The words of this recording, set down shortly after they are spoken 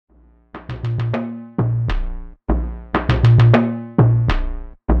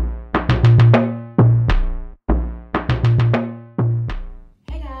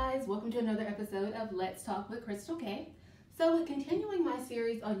Let's Talk with Crystal K. So, continuing my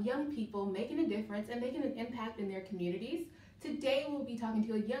series on young people making a difference and making an impact in their communities, today we'll be talking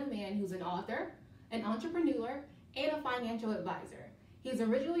to a young man who's an author, an entrepreneur, and a financial advisor. He's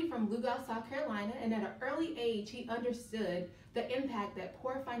originally from Lugos, South Carolina, and at an early age, he understood the impact that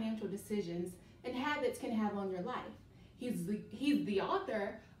poor financial decisions and habits can have on your life. He's the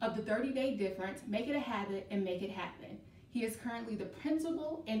author of The 30-Day Difference, Make It a Habit and Make It Happen. He is currently the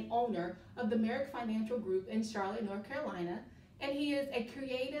principal and owner of the Merrick Financial Group in Charlotte, North Carolina, and he is a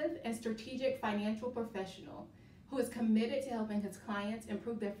creative and strategic financial professional who is committed to helping his clients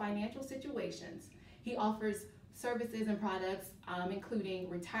improve their financial situations. He offers services and products including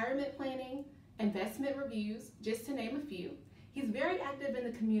retirement planning, investment reviews, just to name a few. He's very active in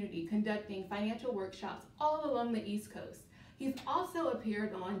the community, conducting financial workshops all along the East Coast. He's also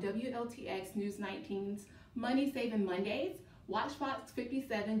appeared on WLTX News 19's Money Saving Mondays, Watchbox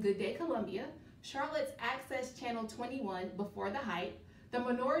 57 Good Day Columbia, Charlotte's Access Channel 21 Before the Hype, The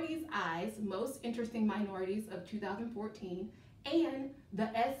Minorities' Eyes, Most Interesting Minorities of 2014, and the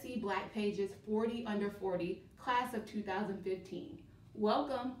SC Black Pages 40 Under 40 Class of 2015.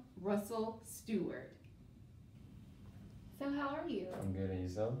 Welcome, Russell Stewart. So how are you? I'm good, and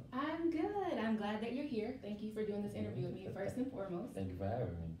yourself? I'm good. I'm glad that you're here. Thank you for doing this interview with me first and foremost. Thank you for having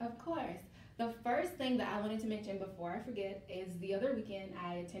me. Of course. The first thing that I wanted to mention before I forget is the other weekend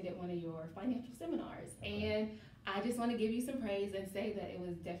I attended one of your financial seminars. Okay. And I just want to give you some praise and say that it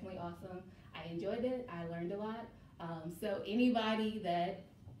was definitely awesome. I enjoyed it. I learned a lot. So anybody that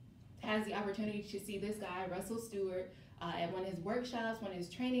has the opportunity to see this guy, Russell Stewart, at one of his workshops, one of his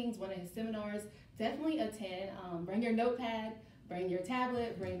trainings, one of his seminars, definitely attend. Bring your notepad, bring your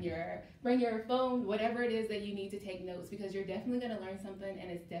tablet, bring your phone, whatever it is that you need to take notes, because you're definitely going to learn something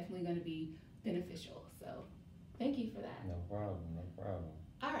and it's definitely going to be beneficial. So thank you for that. No problem, no problem.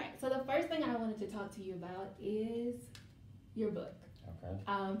 All right, so the first thing I wanted to talk to you about is your book.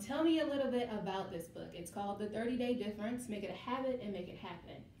 Okay. Tell me a little bit about this book. It's called The 30-Day Difference, Make It a Habit and Make It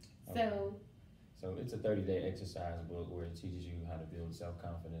Happen. Okay. So it's a 30-day exercise book where it teaches you how to build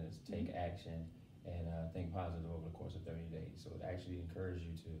self-confidence, take action, and think positive over the course of 30 days. So it actually encourages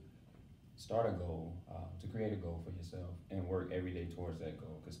you to start a goal, to create a goal for yourself, and work every day towards that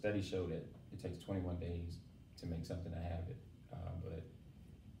goal. Because studies show that it takes 21 days to make something a habit. But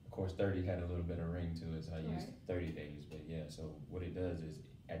of course, 30 had a little bit of ring to it, so I used 30 days. But yeah, so what it does is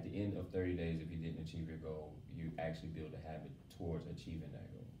at the end of 30 days, if you didn't achieve your goal, you actually build a habit towards achieving that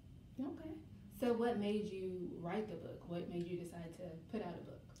goal. Okay. So what made you write the book? What made you decide to put out a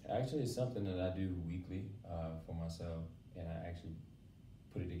book? Actually, it's something that I do weekly for myself, and I actually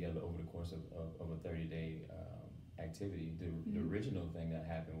put it together over the course of a 30-day activity. The original thing that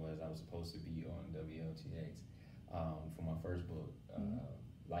happened was I was supposed to be on WLTX for my first book,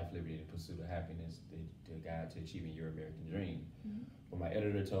 Life, Liberty, and the Pursuit of Happiness, the Guide to Achieving Your American Dream. But my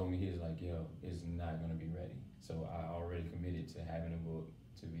editor told me, he was like, yo, it's not going to be ready. So I already committed to having a book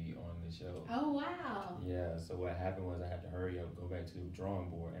to be on the show. Oh, wow. Yeah, so what happened was I had to hurry up, go back to the drawing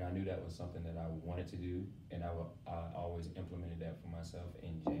board, and I knew that was something that I wanted to do, and I always implemented that for myself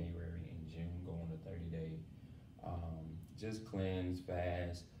in January and June, go on a 30-day, just cleanse,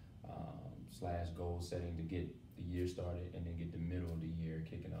 fast, / goal setting to get the year started, and then get the middle of the year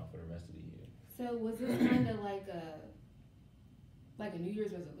kicking off for the rest of the year. So was this kind of like a New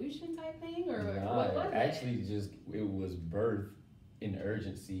Year's resolution type thing, or what was it? Actually, it was birthed in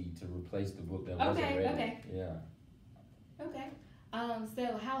urgency to replace the book that wasn't ready. Okay. Yeah. Okay.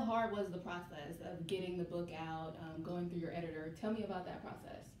 So how hard was the process of getting the book out, going through your editor? Tell me about that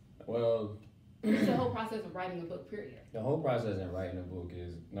process. Well, it's the whole process of writing a book, period. The whole process in writing a book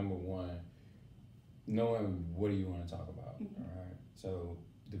is, number one, knowing what do you want to talk about. All right. So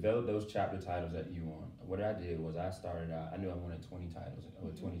develop those chapter titles that you want. What I did was I started out, I knew I wanted 20 titles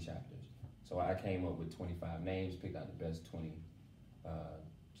or 20 chapters. So I came up with 25 names, picked out the best 20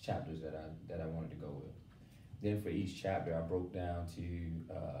 chapters that I wanted to go with. Then for each chapter, I broke down to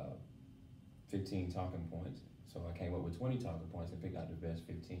 15 talking points. So I came up with 20 talking points and picked out the best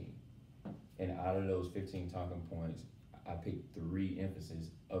 15. And out of those 15 talking points, I picked 3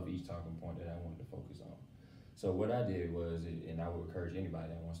 emphases of each talking point that I wanted to focus on. So what I did was, and I would encourage anybody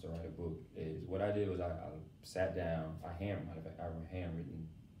that wants to write a book, is what I did was I sat down, I handwritten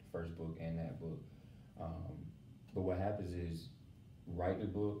the first book and that book. But what happens is, write the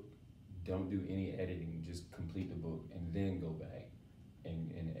book, don't do any editing, just complete the book, and then go back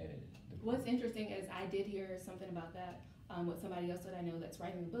and edit it. What's interesting is I did hear something about that with somebody else that I know that's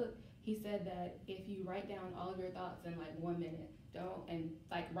writing the book. He said that if you write down all of your thoughts in like 1 minute,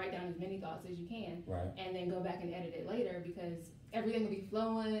 write down as many thoughts as you can, Right. and then go back and edit it later, because everything will be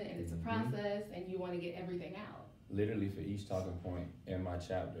flowing and it's a process and you want to get everything out. Literally for each talking point in my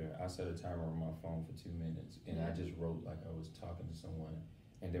chapter, I set a timer on my phone for 2 minutes, and I just wrote like I was talking to someone.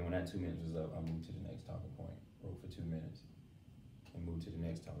 And then when that 2 minutes was up, I moved to the next talking point, wrote for 2 minutes, and moved to the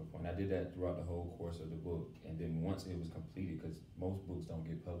next talking point. I did that throughout the whole course of the book, and then once it was completed, because most books don't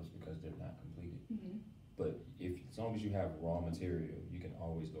get published because they're not completed. But as long as you have raw material, you can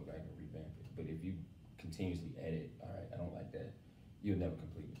always go back and revamp it. But if you continuously edit, all right, I don't like that, you'll never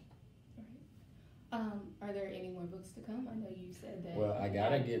complete it. Are there any more books to come? I know you said that. Well, I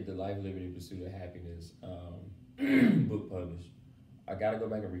gotta get the Life, Liberty, Pursuit of Happiness book published. I gotta go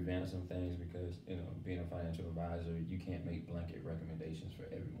back and revamp some things because, being a financial advisor, you can't make blanket recommendations for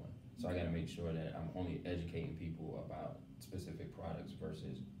everyone. So I gotta make sure that I'm only educating people about specific products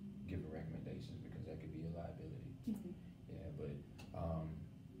versus giving recommendations, because that could be a liability. Yeah, but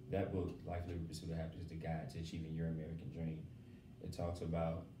that book, Life, Liberty, Pursuit of Happiness, the guide to achieving your American dream. It talks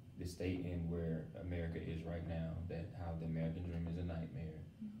about the state in where America is right now, that how the American dream is a nightmare,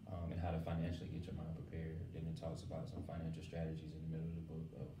 and how to financially get your mind prepared. Then it talks about some financial strategies in the middle of the book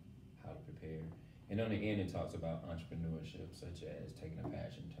of how to prepare. And on the end, it talks about entrepreneurship, such as taking a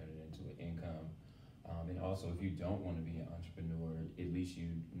passion, turning it into an income. And also, if you don't want to be an entrepreneur, at least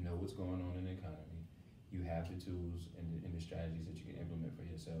you know what's going on in the economy. You have the tools and the strategies that you can implement for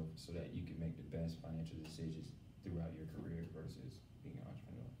yourself so that you can make the best financial decisions throughout your career versus being an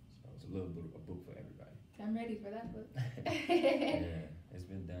entrepreneur. So it's a little bit of a book for everybody. I'm ready for that book. Yeah, it's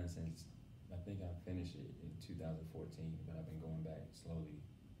been done since, I think I finished it in 2014, but I've been going back slowly,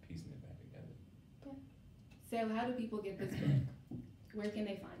 piecing it back together. So how do people get this book? Where can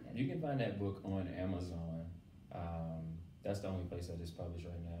they find it? You can find that book on Amazon. That's the only place that it's published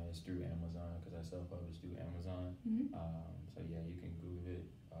right now. It's through Amazon, because I self-publish through Amazon. So yeah, you can Google it,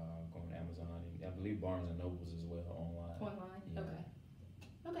 go on Amazon, and I believe Barnes and Nobles as well online. Yeah.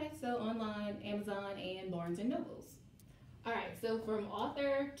 Okay, so online, Amazon, and Barnes and Nobles. All right, so from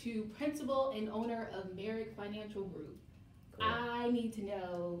author to principal and owner of Merrick Financial Group, Correct. I need to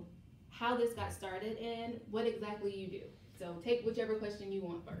know how this got started and what exactly you do. So take whichever question you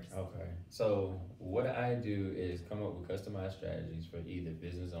want first. Okay, so what I do is come up with customized strategies for either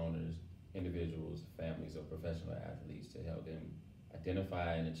business owners, individuals, families, or professional athletes to help them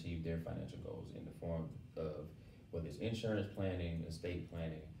identify and achieve their financial goals in the form of whether it's insurance planning, estate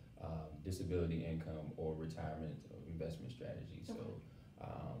planning, disability income, or retirement or investment strategies. Okay. So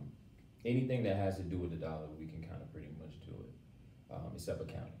anything that has to do with the dollar, we can kind of pretty much do it, except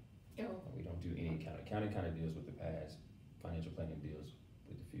accounting. We don't do any accounting. Accounting kind of deals with the past. Financial planning deals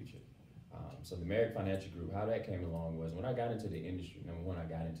with the future. So the Merrick Financial Group, how that came along was when I got into the industry. Number one, I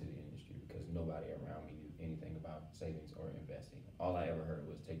got into the industry because nobody around me knew anything about savings or investing. All I ever heard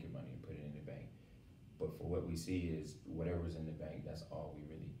was take your money and put it in the bank. But for what we see is whatever's in the bank, that's all we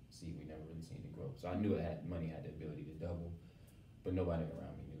really see. We never really seen it grow. So I knew money had the ability to double, but nobody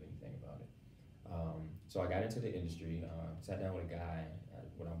around me knew anything about it. So I got into the industry, sat down with a guy.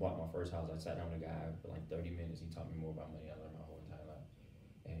 When I bought my first house, I sat down with a guy for like 30 minutes. He taught me more about money I learned my whole entire life.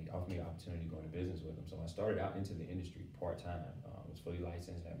 And he offered me an opportunity to go into business with him. So I started out into the industry part-time. Was fully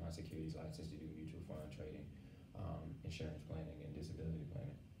licensed, had my securities license to do mutual fund trading, insurance planning, and disability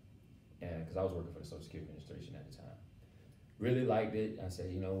planning. And because I was working for the Social Security Administration at the time. Really liked it. I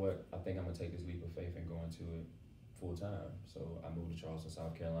said, you know what, I think I'm gonna take this leap of faith and go into it full-time. So I moved to Charleston,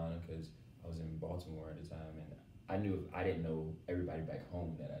 South Carolina, because I was in Baltimore at the time, and I didn't know everybody back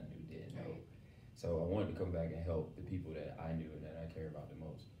home that I knew didn't know. So I wanted to come back and help the people that I knew and that I care about the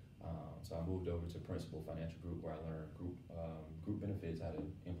most. So I moved over to Principal Financial Group, where I learned group benefits, how to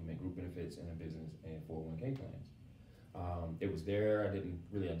implement group benefits in a business, and 401k plans. It was there. I didn't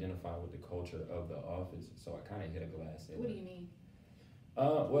really identify with the culture of the office, so I kind of hit a glass ceiling. What do you mean?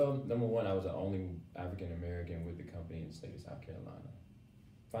 Well, number one, I was the only African American with the company in the state of South Carolina.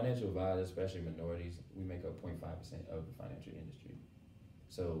 Financial advisors, especially minorities, we make up 0.5% of the financial industry.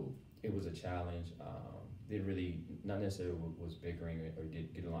 So it was a challenge. It really, not necessarily was bickering or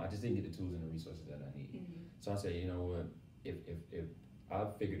did get along. I just didn't get the tools and the resources that I need. So I said, you know what, if I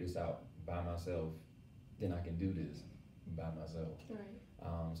figure this out by myself, then I can do this by myself.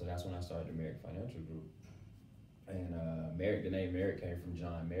 So that's when I started the Merrick Financial Group. And Merrick, the name Merrick came from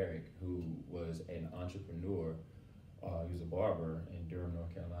John Merrick, who was an entrepreneur. He was a barber in Durham,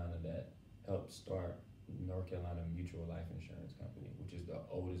 North Carolina, that helped start North Carolina Mutual Life Insurance Company, which is the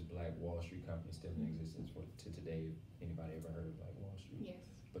oldest Black Wall Street company still in existence to today. If anybody ever heard of Black Wall Street? Yes.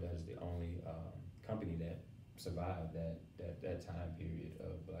 But that is the only company that survive that time period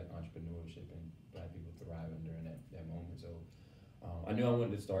of Black entrepreneurship and Black people thriving during that moment. So I knew I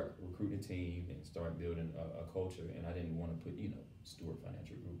wanted to start recruiting a team and start building a culture, and I didn't want to put, Stewart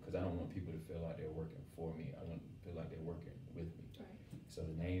Financial Group, because I don't want people to feel like they're working for me. I want them to feel like they're working with me. Right. So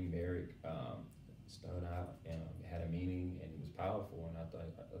the name Merrick stood out and had a meaning, and it was powerful, and I thought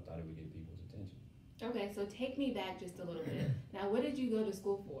it would get people's attention. Okay, so take me back just a little bit. Now, what did you go to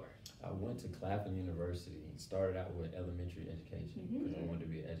school for? I went to Claflin University and started out with elementary education because I wanted to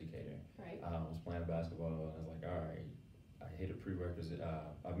be an educator. Right. I was playing basketball, and I was like, all right, I hit a prerequisite.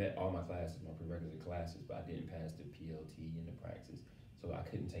 I met all my classes, my prerequisite classes, but I didn't pass the PLT and the praxis, so I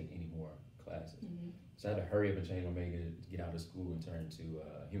couldn't take any more classes. So I had to hurry up and change my major to get out of school and turn to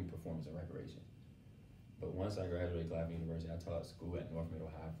human performance and recreation. But once I graduated Claflin University, I taught school at North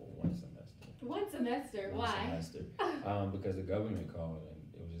Middle High for 1 semester. 1 semester? Why? Because the government called, and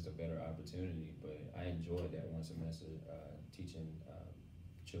it was just a better opportunity. But I enjoyed that 1 semester teaching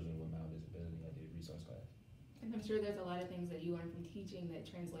children with mild disability. I did resource class. And I'm sure there's a lot of things that you learn from teaching that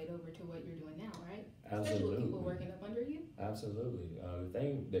translate over to what you're doing now, right? Absolutely. Especially with people working up under you. Absolutely. The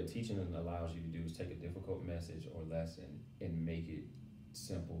thing that teaching allows you to do is take a difficult message or lesson and make it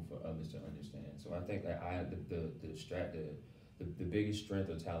simple for others to understand. So I think that the biggest strength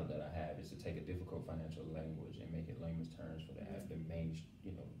or talent that I have is to take a difficult financial language and make it layman's terms for the Main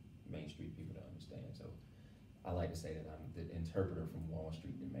Street people to understand. So I like to say that I'm the interpreter from Wall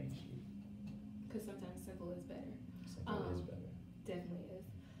Street to Main Street. Because sometimes simple is better. Simple is better. Definitely is.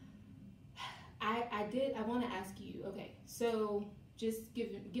 I want to ask you, okay, so just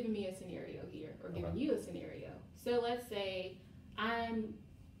giving me a scenario here, or giving you a scenario. So let's say I'm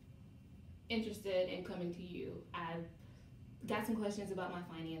interested in coming to you. I've got some questions about my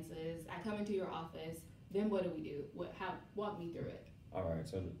finances. I come into your office. Then what do? Walk me through it. All right.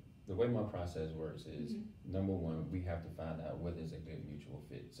 So the way my process works is, number one, we have to find out whether it's a good mutual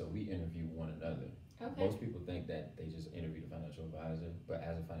fit. So we interview one another. Okay. Most people think that they just interview the financial advisor, but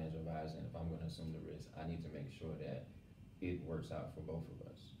as a financial advisor, and if I'm going to assume the risk, I need to make sure that it works out for both of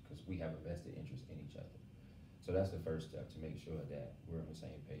us because we have a vested interest in each other. So that's the first step, to make sure that we're on the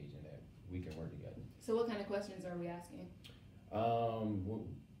same page and that we can work together. So what kind of questions are we asking?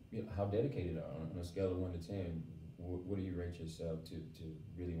 How dedicated are you? On a scale of 1 to 10, what do you rate yourself to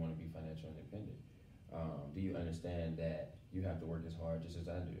really want to be financially independent? Do you understand that you have to work as hard just as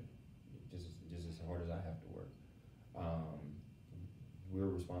I do? Just as hard as I have to work. We're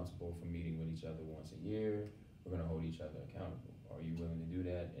responsible for meeting with each other once a year. We're going to hold each other accountable. Are you willing to do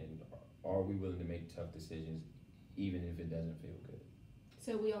that? And are we willing to make tough decisions even if it doesn't feel good?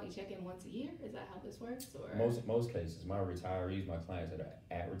 So we only check in once a year? Is that how this works? Or most cases, my retirees, my clients that are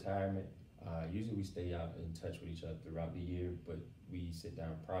at retirement, usually we stay out in touch with each other throughout the year, but we sit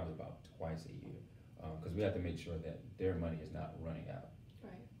down probably about twice a year because we have to make sure that their money is not running out.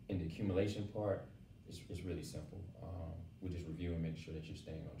 Right. In the accumulation part, it's really simple. We just review and make sure that you're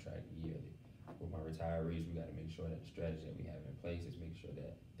staying on track yearly. With my retirees, we got to make sure that the strategy that we have in place is make sure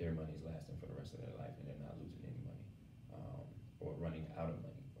that their money is lasting for the rest of their life and they're not losing any money or running out of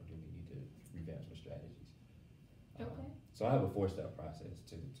money, or do we need to revamp some strategies? Okay. So I have a 4-step process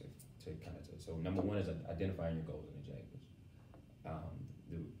to kind of, so number 1 is identifying your goals and objectives.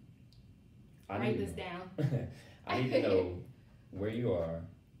 Write this down. I need to know where you are,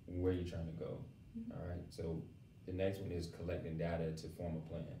 where you're trying to go. All right. So the next one is collecting data to form a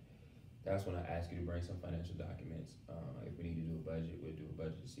plan. That's when I ask you to bring some financial documents. If we need to do a budget, we'll do a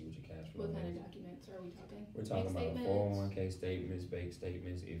budget to see what your cash flow is. What kind of documents are we talking? We're talking about 401k statements, bank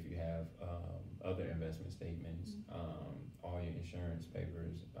statements, if you have other investment statements, all your insurance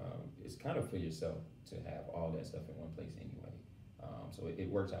papers. It's kind of for yourself to have all that stuff in one place anyway. So it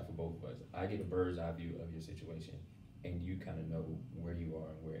works out for both of us. I get a bird's eye view of your situation, and you kind of know where you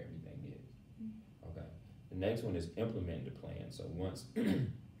are and where everything is. Okay. The next one is implementing the plan. So once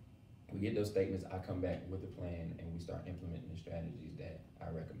we get those statements, I come back with a plan and we start implementing the strategies that I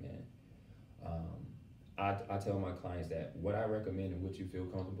recommend. I tell my clients that what I recommend and what you feel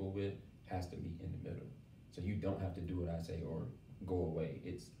comfortable with has to meet in the middle. So you don't have to do what I say or go away.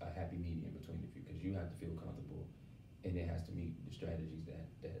 It's a happy medium between the two because you have to feel comfortable and it has to meet the strategies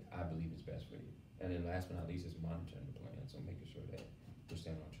that I believe is best for you. And then last but not least is monitoring the plan. So making sure that we're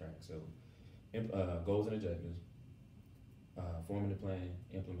staying on track. So goals and objectives, forming the plan,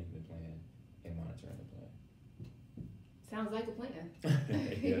 implementing the plan, and monitoring the plan. Sounds like a plan.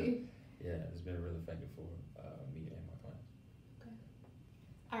 Yeah, it's been really effective for me and my clients. Okay.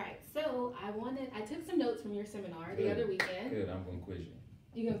 All right, so I took some notes from your seminar the other weekend. Good, I'm gonna quiz you.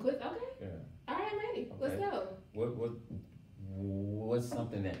 You gonna quiz? Okay. Yeah. All right, I'm ready. Okay. Let's go. What's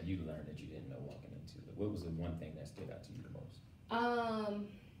something that you learned that you didn't know walking into it? what was the one thing that stood out to you the most?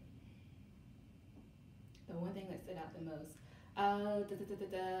 The one thing that stood out the most.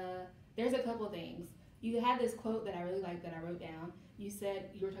 There's a couple things. You had this quote that I really liked that I wrote down. You said,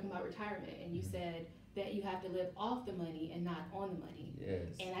 you were talking about retirement, and you said that you have to live off the money and not on the money.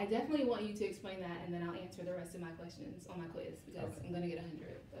 Yes. And I definitely want you to explain that, and then I'll answer the rest of my questions on my quiz, because I'm going to get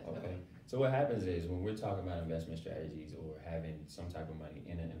 100. But, okay. So what happens is when we're talking about investment strategies or having some type of money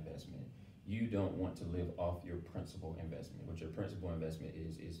in an investment, you don't want to live off your principal investment. What your principal investment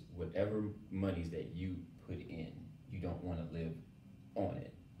is whatever monies that you put in. You don't want to live on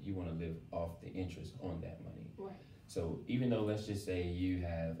it. You want to live off the interest on that money. Right. So even though, let's just say you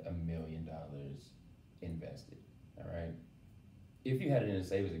have $1 million invested, all right? If you had it in a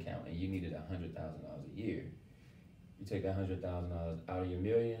savings account and you needed $100,000 a year, you take that $100,000 out of your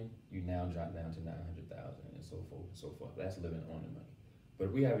million, you now drop down to $900,000 and so forth and so forth. That's living on the money. But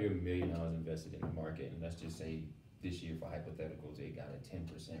if we have your $1 million invested in the market, and let's just say this year for hypotheticals, it got a 10%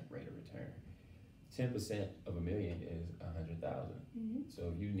 rate of return. 10% of $1 million is $100,000.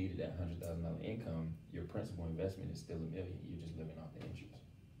 So if you needed that $100,000 income, your principal investment is still $1 million. You're just living off the interest.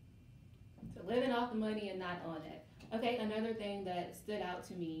 So living off the money and not on it. Okay, another thing that stood out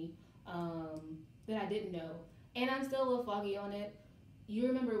to me that I didn't know, and I'm still a little foggy on it. You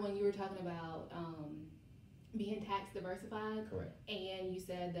remember when you were talking about being tax diversified? Correct. And you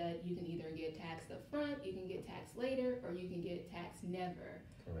said that you can either get taxed up front, you can get taxed later, or you can get taxed never.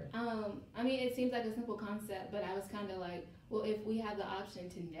 Correct. I mean, it seems like a simple concept, but I was kind of like, well, if we have the option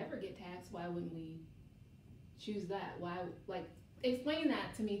to never get taxed, why wouldn't we choose that? Why, like, explain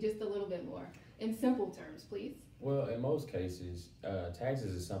that to me just a little bit more in simple terms, please. Well, in most cases,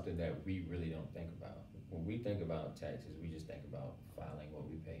 taxes is something that we really don't think about. When we think about taxes, we just think about filing what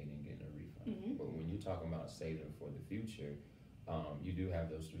we paid and getting a refund. But when you're talking about saving for the future, you do have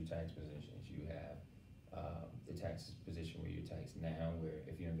those three tax positions. You have the tax position where you're taxed now, where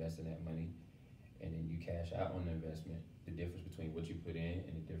if you invest in that money and then you cash out on the investment, the difference between what you put in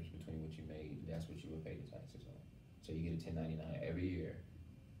and the difference between what you made, that's what you would pay the taxes on. So you get a 1099 every year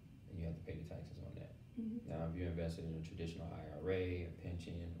and you have to pay the taxes on that. Now, if you invested in a traditional IRA, a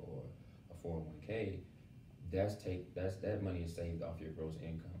pension, or a 401k, that money is saved off your gross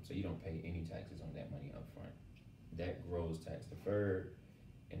income, so you don't pay any taxes on that money up front. That grows tax deferred,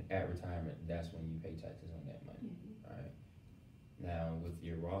 and at retirement, that's when you pay taxes on that money. All right. Now, with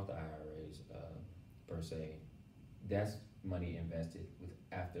your Roth IRAs, per se, that's money invested with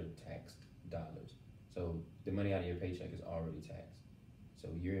after-taxed dollars. So the money out of your paycheck is already taxed. So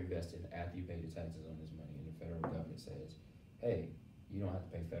you're investing after you pay the taxes on this money, and the federal government says, hey, you don't have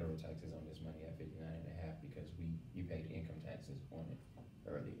to pay federal taxes on this money at 59.5 because you paid income taxes on it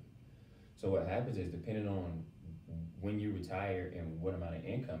earlier. So what happens is, depending on when you retire and what amount of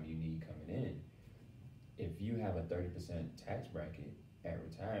income you need coming in, if you have a 30% tax bracket at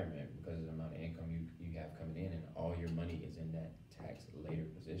retirement because of the amount of income you have coming in and all your money is in that tax later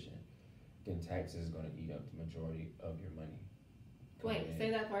position, then taxes is going to eat up the majority of your money. Wait, say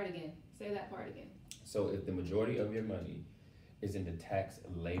that part again. Say that part again. So if the majority of your money is in the tax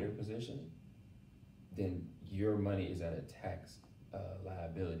later position, then your money is at a tax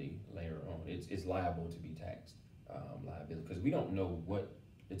liability later on. It's liable to be taxed liability, because we don't know what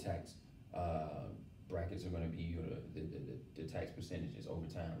the tax brackets are going to be, or the tax percentages over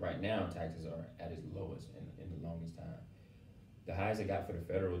time. Right now, taxes are at its lowest in the longest time. The highest it got for the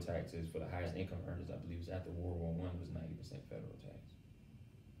federal taxes for the highest income earners, I believe, was after World War I, was 90% federal tax.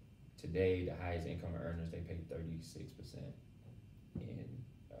 Today, the highest income earners, they pay 36% in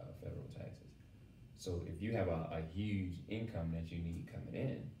federal taxes. So if you have a huge income that you need coming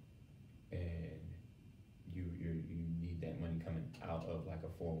in, and you need that money coming out of like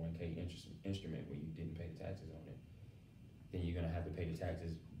a 401k instrument where you didn't pay the taxes on it, then you're gonna have to pay the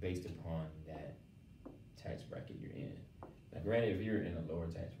taxes based upon that tax bracket you're in. Now, granted, if you're in a lower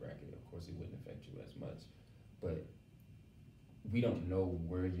tax bracket, of course it wouldn't affect you as much, but we don't know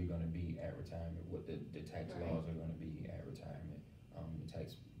where you're going to be at retirement, what the tax laws are going to be at retirement, the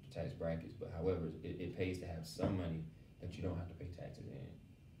tax brackets. But however, it pays to have some money that you don't have to pay taxes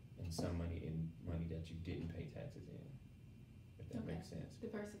in, and some money that you didn't pay taxes in, if that makes sense.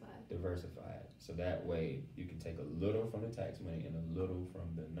 Diversified. So that way you can take a little from the tax money and a little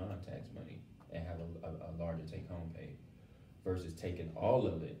from the non-tax money and have a larger take-home pay, versus taking all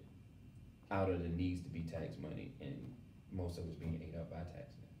of it out of the needs to be tax money and most of it's being ate up by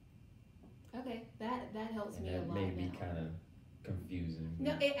taxes. Okay, that helps me a lot. That may be kind of confusing.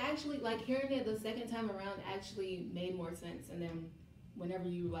 No, it actually, like, hearing it the second time around actually made more sense, and then whenever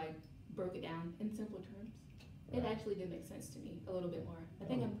you like broke it down in simple terms. It actually did make sense to me a little bit more. I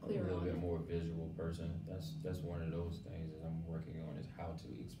think I'm clearer a little on bit it. more visual person. That's one of those things that I'm working on, is how to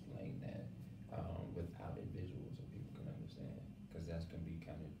explain that without it visual so people can understand. Because that's gonna be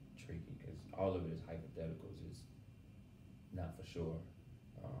kind of tricky. Because all of it is hypotheticals. It's not for sure,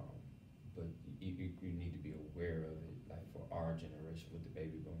 but you need to be aware of it. Like for our generation with the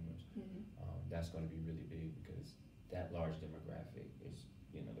baby boomers, that's going to be really big because that large demographic is,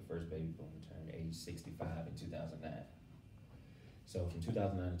 the first baby boomer turned age 65 in 2009. So from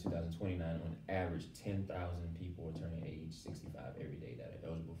 2009 to 2029, on average, 10,000 people are turning age 65 every day that are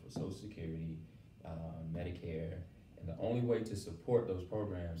eligible for Social Security, Medicare, and the only way to support those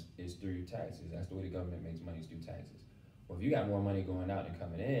programs is through taxes. That's the way the government makes money, is through taxes. Well, if you got more money going out than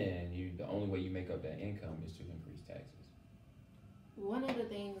coming in, the only way you make up that income is to increase taxes. One of the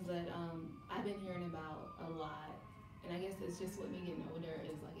things that I've been hearing about a lot, and I guess it's just with me getting older,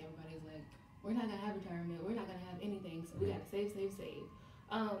 is like everybody's like, we're not gonna have retirement, we're not gonna have anything, so we gotta save.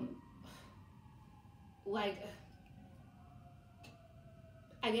 Like,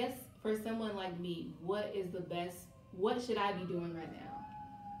 I guess for someone like me, what should I be doing right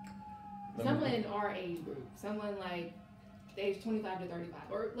now? Someone in our age group, someone like age 25 to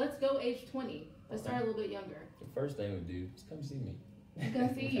 35, or let's go age 20. Let's start a little bit younger. The first thing we do is come see me.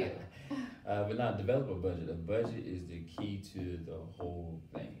 Come see you. But not develop a budget. A budget is the key to the whole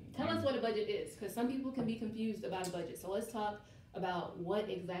thing. Tell us what a budget is, because some people can be confused about a budget. So let's talk about what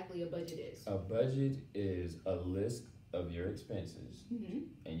exactly a budget is. A budget is a list of your expenses,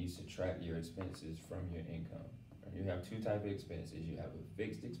 and you subtract your expenses from your income. You have two types of expenses. You have a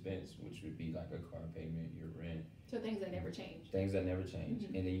fixed expense, which would be like a car payment, your rent. So things that never change. Things that never change.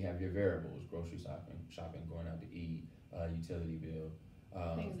 And then you have your variables, grocery shopping, going out to eat, utility bill.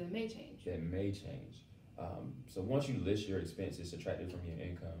 Things that may change. So once you list your expenses, subtract it from your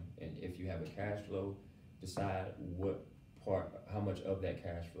income, and if you have a cash flow, decide how much of that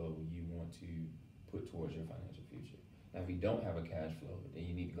cash flow you want to put towards your financial future. Now, if you don't have a cash flow, then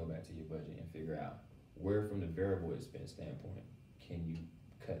you need to go back to your budget and figure out where, from the variable expense standpoint, can you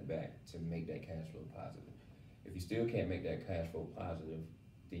cut back to make that cash flow positive. If you still can't make that cash flow positive,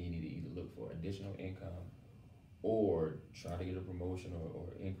 then you need to either look for additional income or try to get a promotion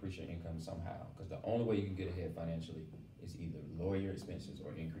or increase your income somehow. Because the only way you can get ahead financially is either lower your expenses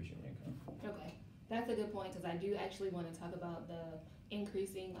or increase your income. Okay, that's a good point, because I do actually want to talk about the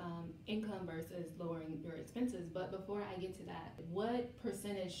increasing income versus lowering your expenses. But before I get to that, what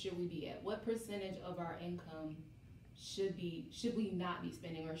percentage should we be at? What percentage of our income should we not be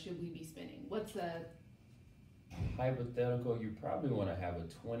spending, or should we be spending? What's a hypothetical? You probably want to have a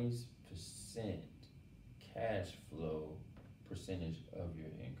 20% cash flow percentage of your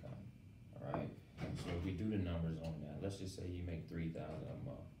income. All right. So if we do the numbers on that, let's just say you make $3,000 a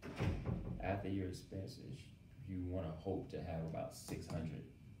month. After your expenses, you want to hope to have about $600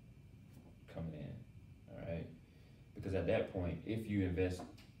 coming in. All right. Because at that point, if you invest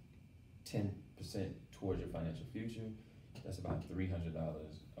 10% towards your financial future, that's about $300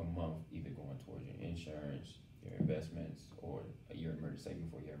 a month, either going towards your insurance, your investments, or your saving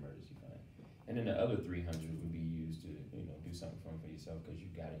for your emergency fund. And then the other $300 would be used to, do something fun for yourself, because you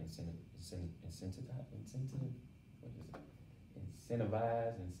got to incentive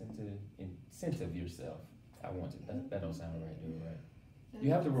yourself. That don't sound right, do it right?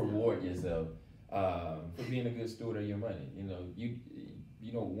 You have to reward yourself for being a good steward of your money.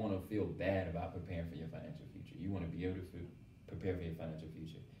 You don't want to feel bad about preparing for your financial future. You want to be able to prepare for your financial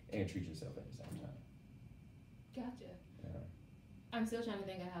future and treat yourself at the same time. Gotcha. Yeah. I'm still trying to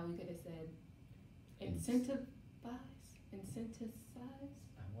think of how we could have said incentivize. I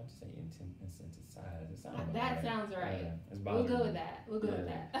want to say incentivize. That sounds right. Yeah, we'll go with that. With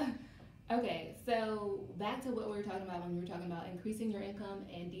that. Okay, so back to what we were talking about when we were talking about increasing your income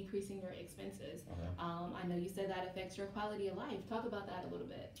and decreasing your expenses. Okay. I know you said that affects your quality of life. Talk about that a little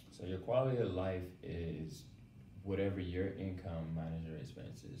bit. So your quality of life is whatever your income minus your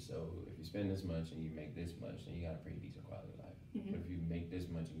expenses. So if you spend this much and you make this much, then you got a pretty decent quality of life. But if you make this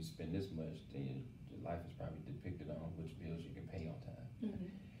much and you spend this much, then your life is probably depicted on which bills you can pay on time.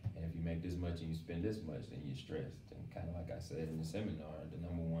 And if you make this much and you spend this much, then you're stressed. And kind of like I said in the seminar, the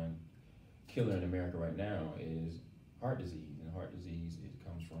number one killer in America right now is heart disease. And heart disease, it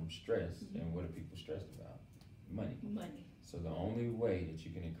comes from stress. And what are people stressed about? Money. So the only way that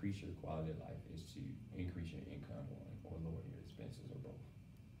you can increase your quality of life is to increase your income or lower your expenses, or both.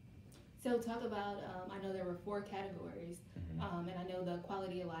 So talk about, I know there were 4 categories, and I know the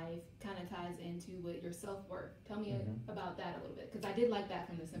quality of life kind of ties into with your self-worth. Tell me about that a little bit, because I did like that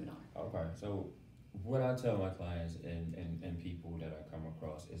from the seminar. Okay, so What I tell my clients and people that I come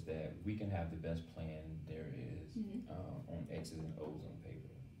across is that we can have the best plan there is on X's and O's on paper.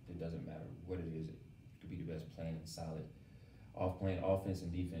 It doesn't matter what it is. It could be the best plan, solid, playing offense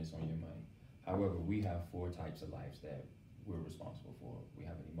and defense on your money. However, we have four types of lives that we're responsible for. We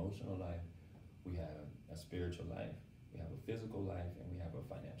have an emotional life, we have a spiritual life, we have a physical life, and we have a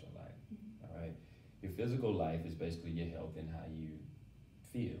financial life. All right. Your physical life is basically your health and how you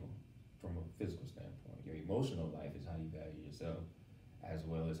feel from a physical standpoint. Your emotional life is how you value yourself, as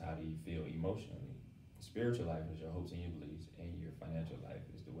well as how do you feel emotionally. Spiritual life is your hopes and your beliefs, and your financial life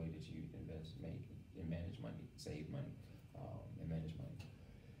is the way that you invest, make, and manage money, save money, and manage money.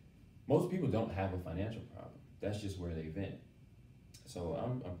 Most people don't have a financial problem. That's just where they vent. So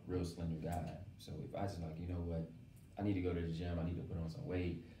I'm a real slender guy. So if I just like, you know what, I need to go to the gym, I need to put on some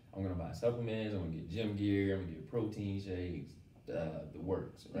weight, I'm gonna buy supplements, I'm gonna get gym gear, I'm gonna get protein shakes, the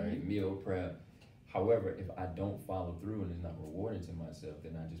works, right? Meal prep. However, if I don't follow through and it's not rewarding to myself,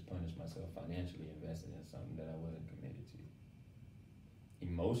 then I just punish myself financially investing in something that I wasn't committed to.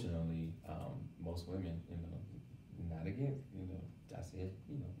 Emotionally, most women, not against, I said,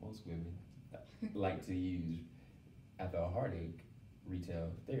 most women like to use, after a heartache,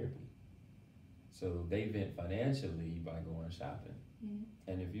 retail therapy. So they vent financially by going shopping.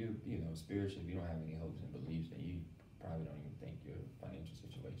 And if you, spiritually, if you don't have any hopes and beliefs, then you probably don't even think your financial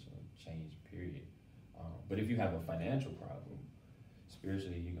situation will change, period. But if you have a financial problem,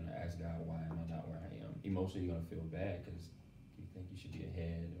 spiritually, you're going to ask God, why am I not where I am? Emotionally, you're going to feel bad because you think you should be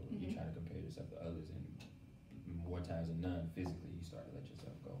ahead, or you try to compare yourself to others, and more times than none, physically, you start to let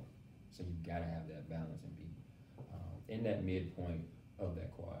yourself go. So you got to have that balance and be in that midpoint of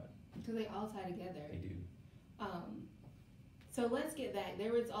that quad. Because they all tie together. They do. So let's get back.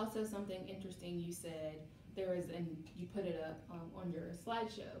 There was also something interesting you said. And you put it up on your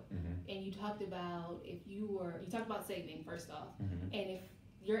slideshow, and you talked about you talked about saving first off, and if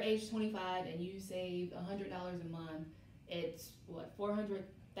you're age 25 and you saved $100 a month, it's what,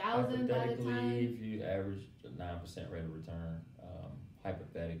 400,000 by the time. If you average a 9% rate of return,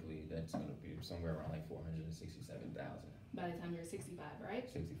 hypothetically, that's going to be somewhere around like 467,000 by the time you're 65, right?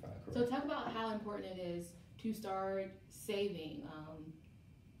 65, correct. So talk about how important it is to start saving.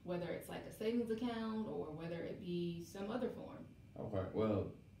 Whether it's like a savings account or whether it be some other form. Okay,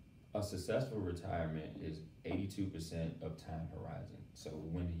 well, a successful retirement is 82% of time horizon. So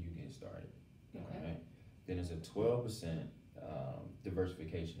when do you get started? Okay. Right? Then it's a 12%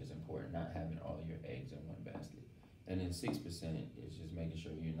 diversification is important, not having all your eggs in one basket. And then 6% is just making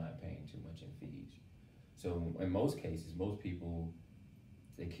sure you're not paying too much in fees. So in most cases, most people,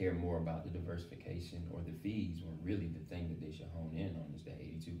 they care more about the diversification or the fees, when really the thing that they should hone in on is that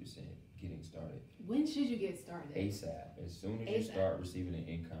 82% getting started. When should you get started? ASAP. As soon as you start receiving an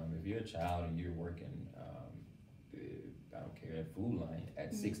income. If you're a child and you're working, I don't care, at Food Line,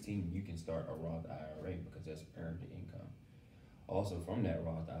 at 16 you can start a Roth IRA because that's earned income. Also from that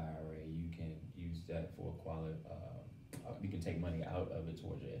Roth IRA, you can use that for you can take money out of it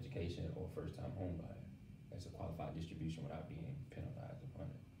towards your education or first-time home buyer. That's a qualified distribution without being penalized upon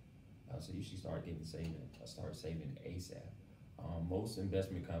it. So you should start saving ASAP. Most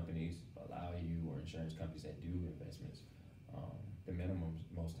investment companies allow you, or insurance companies that do investments, the minimum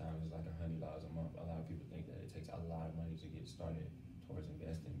most times is like $100 a month. A lot of people think that it takes a lot of money to get started towards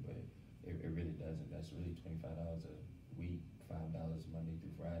investing, but it really doesn't. That's really $25 a week, $5 Monday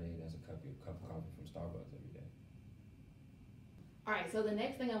through Friday. That's a cup of coffee from Starbucks every day. All right, so the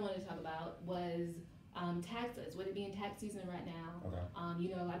next thing I wanted to talk about was taxes. With it being tax season right now, Okay.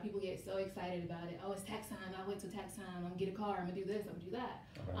 A lot of people get so excited about it. Oh, it's tax time. I'll wait till tax time. I'm gonna get a car. I'm gonna do this. I'm gonna do that.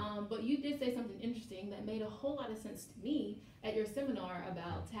 Okay. But you did say something interesting that made a whole lot of sense to me at your seminar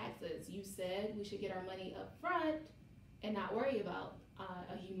about taxes. You said we should get our money up front and not worry about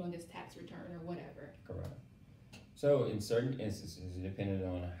a humongous tax return or whatever. Correct. So in certain instances, depending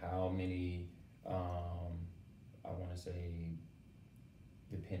on how many, I want to say,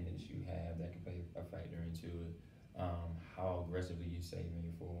 dependents you have, that can play a factor into it. How aggressively you save in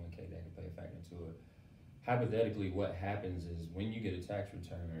your 401k, that can play a factor into it. Hypothetically, what happens is when you get a tax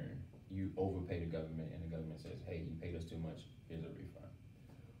return, you overpay the government, and the government says, hey, you paid us too much, here's a refund.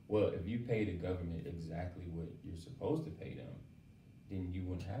 Well, if you pay the government exactly what you're supposed to pay them, then you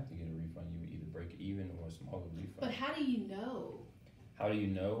wouldn't have to get a refund. You would either break even or a smaller refund. But how do you know? How do you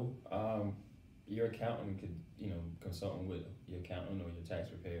know? Your accountant could, consult with your accountant or your tax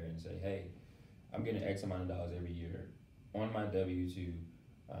preparer and say, hey, I'm getting X amount of dollars every year on my W-2,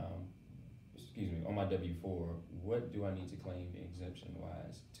 on my W-4, what do I need to claim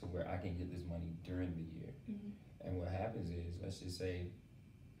exemption-wise to where I can get this money during the year? And what happens is, let's just say,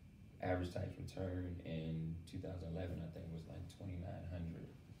 average tax return in 2011, I think, was like 2,900.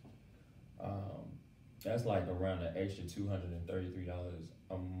 That's like around an extra $233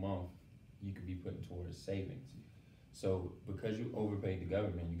 a month you could be putting towards savings. So because you overpaid the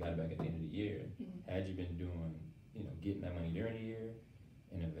government, you got it back at the end of the year. Had you been doing, getting that money during the year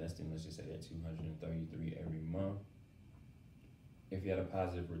and investing, let's just say that 233 every month, if you had a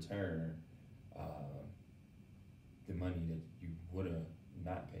positive return, the money that you would have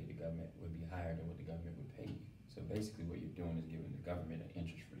not paid the government would be higher than what the government would pay you. So basically what you're doing is giving the government an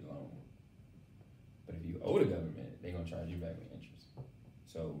interest-free loan. But if you owe the government, they're gonna charge you back with interest.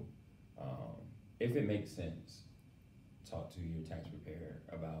 So if it makes sense, talk to your tax preparer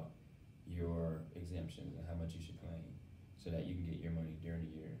about your exemptions and how much you should claim so that you can get your money during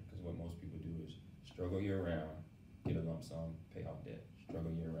the year. Because what most people do is struggle year round, get a lump sum, pay off debt.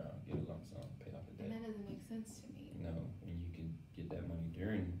 Struggle year round, get a lump sum, pay off the debt. And that doesn't make sense to me. No, and you can get that money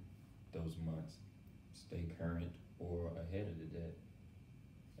during those months, stay current or ahead of the debt,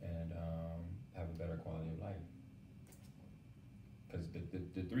 and have a better quality of life. Because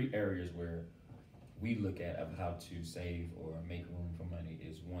the three areas where we look at of how to save or make room for money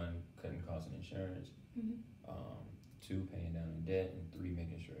is 1, cutting costs and insurance, 2, paying down in debt, and 3,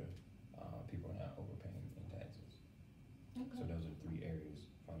 making sure people are not overpaying in taxes. Okay. So those are 3 areas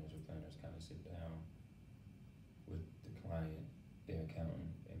financial planners kind of sit down with the client, their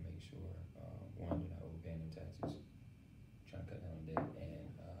accountant, and make sure, 1, you're not overpaying in taxes, trying to cut down on debt, and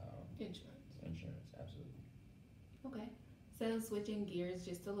insurance, absolutely. Okay, so switching gears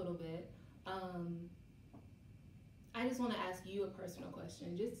just a little bit, I just want to ask you a personal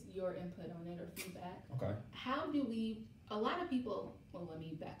question, just your input on it or feedback. Okay. How do we, a lot of people, well, let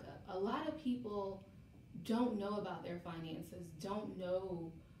me back up. A lot of people don't know about their finances, don't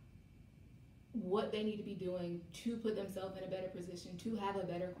know what they need to be doing to put themselves in a better position, to have a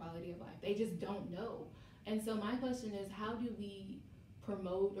better quality of life. They just don't know. And so my question is, how do we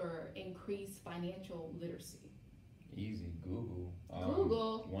promote or increase financial literacy? Easy, Google.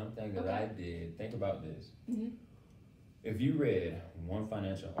 Google. One thing that I did, think about this. Mm-hmm. If you read one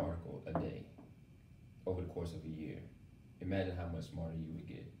financial article a day over the course of a year, imagine how much smarter you would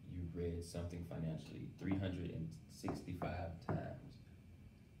get. You read something financially 365 times.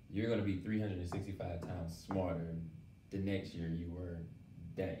 You're going to be 365 times smarter the next year you were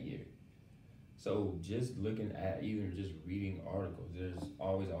that year. So just looking at, even just reading articles, there's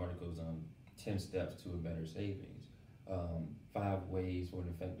always articles on 10 steps to a better savings, 5 ways for an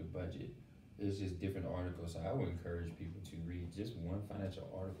effective budget. There's just different articles. So I would encourage people to read just one financial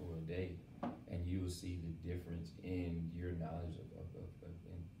article a day, and you will see the difference in your knowledge of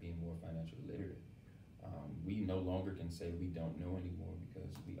in being more financially literate. We no longer can say we don't know anymore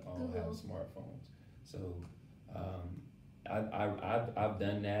because we all have smartphones. So I've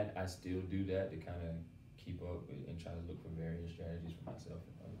done that. I still do that to kind of keep up with and try to look for various strategies for myself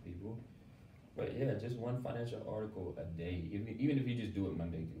and other people. But yeah, just one financial article a day, even if you just do it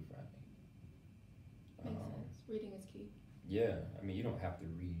Monday through Friday. Makes sense. Reading is key. Yeah, I mean, you don't have to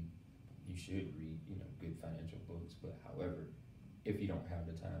read. You should read, good financial books. But however, if you don't have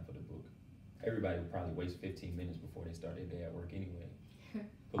the time for the book, everybody would probably waste 15 minutes before they start their day at work anyway.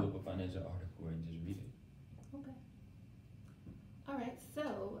 Pull up a financial article and just read it. Okay. All right.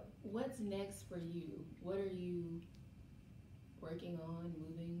 So, what's next for you? What are you working on,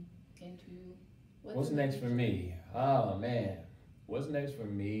 moving into? What's next for me? Oh man. What's next for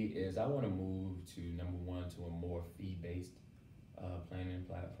me is I want to move to, number 1, to a more fee-based planning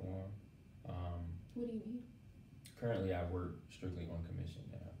platform. What do you mean? Currently, I work strictly on commission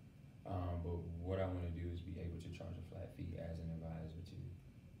now, but what I want to do is be able to charge a flat fee as an advisor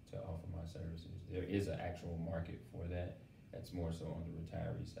to offer my services. There is an actual market for that. That's more so on the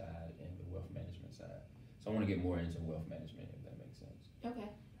retiree side and the wealth management side. So I want to get more into wealth management, if that makes sense. Okay.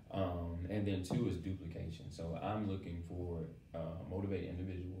 And then 2 is duplication. So I'm looking for motivated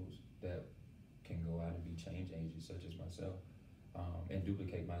individuals that can go out and be change agents, such as myself, and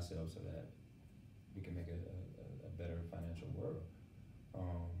duplicate myself so that we can make a better financial world.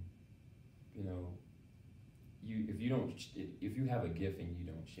 If you have a gift and you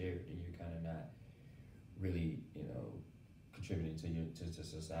don't share it, then you're kind of not really, contributing to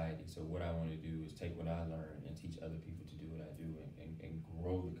society. So what I want to do is take what I learned and teach other people to do what I do and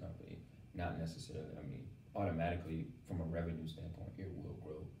grow the company. Not necessarily, automatically from a revenue standpoint, it will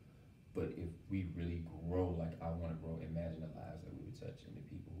grow. But if we really grow like I want to grow, imagine the lives that we would touch and the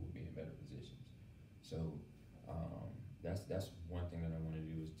people who would be in better positions. So that's one thing that I want to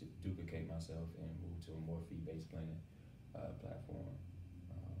do is to duplicate myself and move to a more fee-based planning platform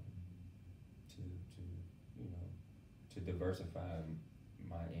to diversify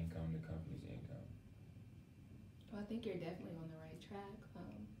my income to think you're definitely on the right track.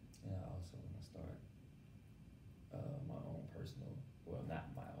 Yeah, I also want to start my own personal, well,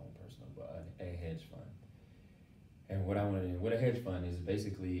 not my own personal, but a hedge fund. And what I want to do, what a hedge fund is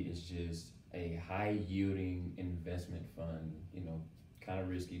basically, it's just a high yielding investment fund, you know, kind of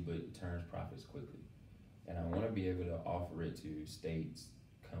risky, but it turns profits quickly. And I want to be able to offer it to states,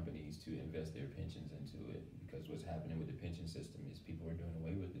 companies to invest their pensions into it, because what's happening with the pension system is people are doing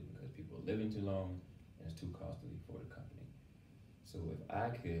away with it because people are living too long and it's too costly for the company. So if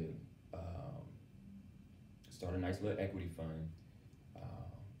I could start a nice little equity fund,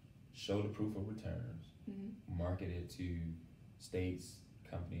 show the proof of returns, market it to states,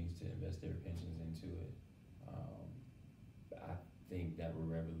 companies to invest their pensions into it, I think that will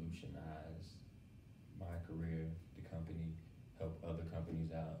revolutionize my career, the company, help other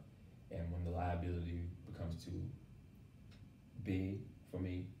companies out. And when the liability becomes too big for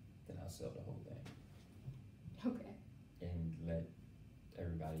me, then I'll sell the whole thing. Okay. And let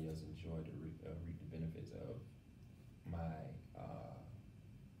everybody else enjoy the reap the benefits of my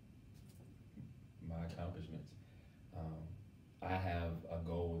my accomplishments. I have a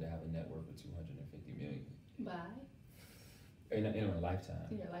goal to have a net worth of 250 million. By? In a lifetime.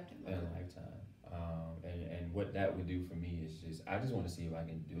 In your lifetime. In a lifetime. And what that would do for me is just, I just want to see if I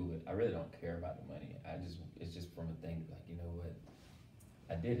can do it. I really don't care about the money. It's just from a thing, like, you know what,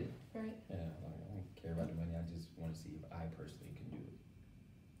 I did it. Right. Yeah, like, I don't care about the money. I just want to see if I personally can do it.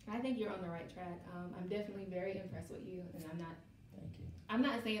 I think you're on the right track. I'm definitely very impressed with you, and Thank you. I'm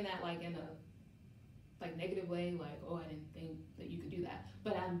not saying that like in a like negative way, like, oh, I didn't think that you could do that.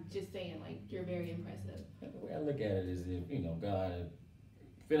 But I'm just saying, like, you're very impressive. The way I look at it is, if, you know, God,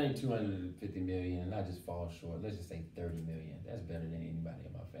 if it ain't 250 million and I just fall short, let's just say 30 million, that's better than anybody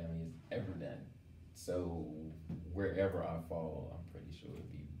in my family has ever done. So wherever I fall, I'm pretty sure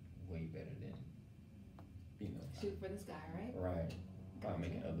it'd be way better than, you know. Shoot for the sky, right? Right. By Gotcha.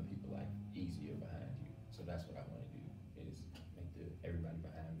 making other people's life easier behind you. So that's what I want to do, is make everybody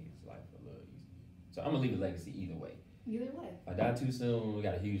behind me's life a little easier. So I'm gonna leave a legacy either way. Either way. If I die too soon, we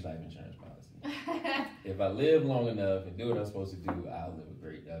got a huge life insurance policy. If I live long enough and do what I'm supposed to do, I'll live a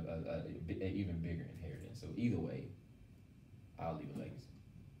great, even bigger inheritance. So either way, I'll leave a legacy.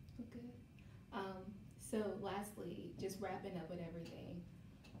 Okay. So lastly, just wrapping up with everything,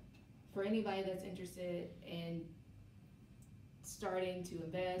 for anybody that's interested in starting to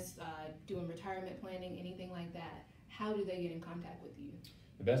invest, doing retirement planning, anything like that, how do they get in contact with you?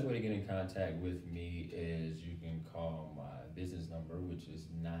 The best way to get in contact with me is you can call my business number, which is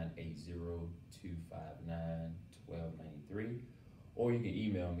 980-259-1293, or you can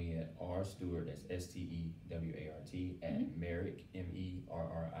email me at rstewart, that's STEWART, at Merrick,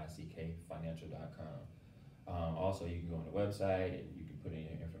 MERRICK, financial.com. Also, you can go on the website and you can put in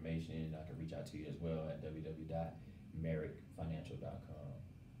your information. I can reach out to you as well at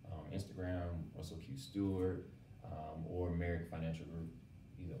www.merrickfinancial.com. Instagram, Russell Q. Stewart, or Merrick Financial Group,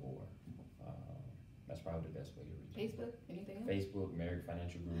 either or. That's probably the best way to reach me. Facebook, anything else? Facebook, Merrick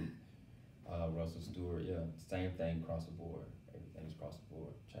Financial Group, Russell Stewart, yeah, same thing across the board. Everything's across the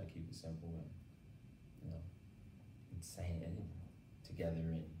board. Try to keep it simple and, you know, insane and together,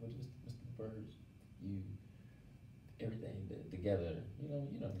 and what's the words? Everything together, you know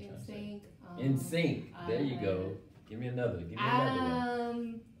what I'm trying to say. In sync. There you go. Give me another one.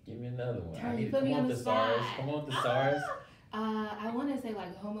 Give me another one. You put me on the spot. Come on, thesaurus. I want to say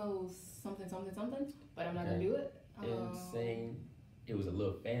like homo something, but I'm not gonna do it. Insane. It was a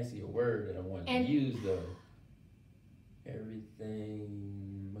little fancier word that I wanted to use though.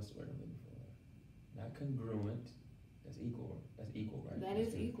 Everything. What's the word I'm looking for? Not congruent. That's equal. That's equal, right? That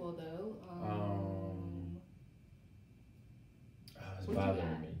is equal though. It's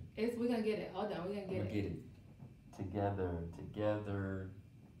bothering me. We're gonna get it. Hold on, we're gonna get it. Get it. Together,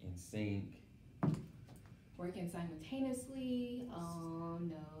 in sync. Working simultaneously. Oh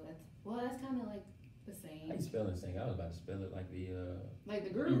no, that's kind of like the same. How you spell in sync? I was about to spell it like the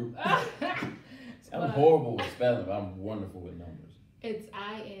group. I'm horrible with spelling, but I'm wonderful with numbers. It's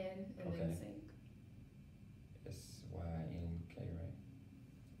IN and then sync. SYNK, right?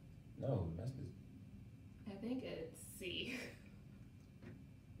 No, that's the. I think it's C.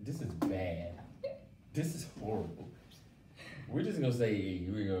 This is bad. This is horrible. We're just gonna say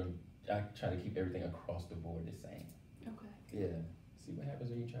I try to keep everything across the board the same. Okay. Yeah. See what happens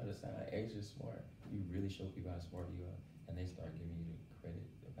when you try to sound extra smart. You really show people how smart you are, and they start giving you the credit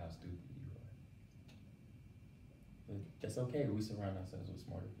of how stupid you are. But that's okay. We surround ourselves with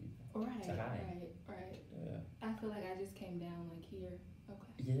smarter people. Right. Right. Yeah. I feel like I just came down like here.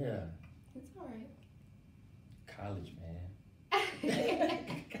 Okay. Yeah. It's all right. College, man.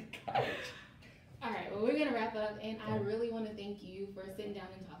 College. All right. Well, we're gonna wrap up. Doug, and I really want to thank you for sitting down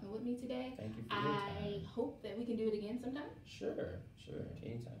and talking with me today. Thank you for your time. I hope that we can do it again sometime. Sure.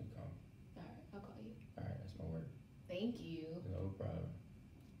 Anytime you come. All right, I'll call you. All right, that's my word. Thank you. No problem.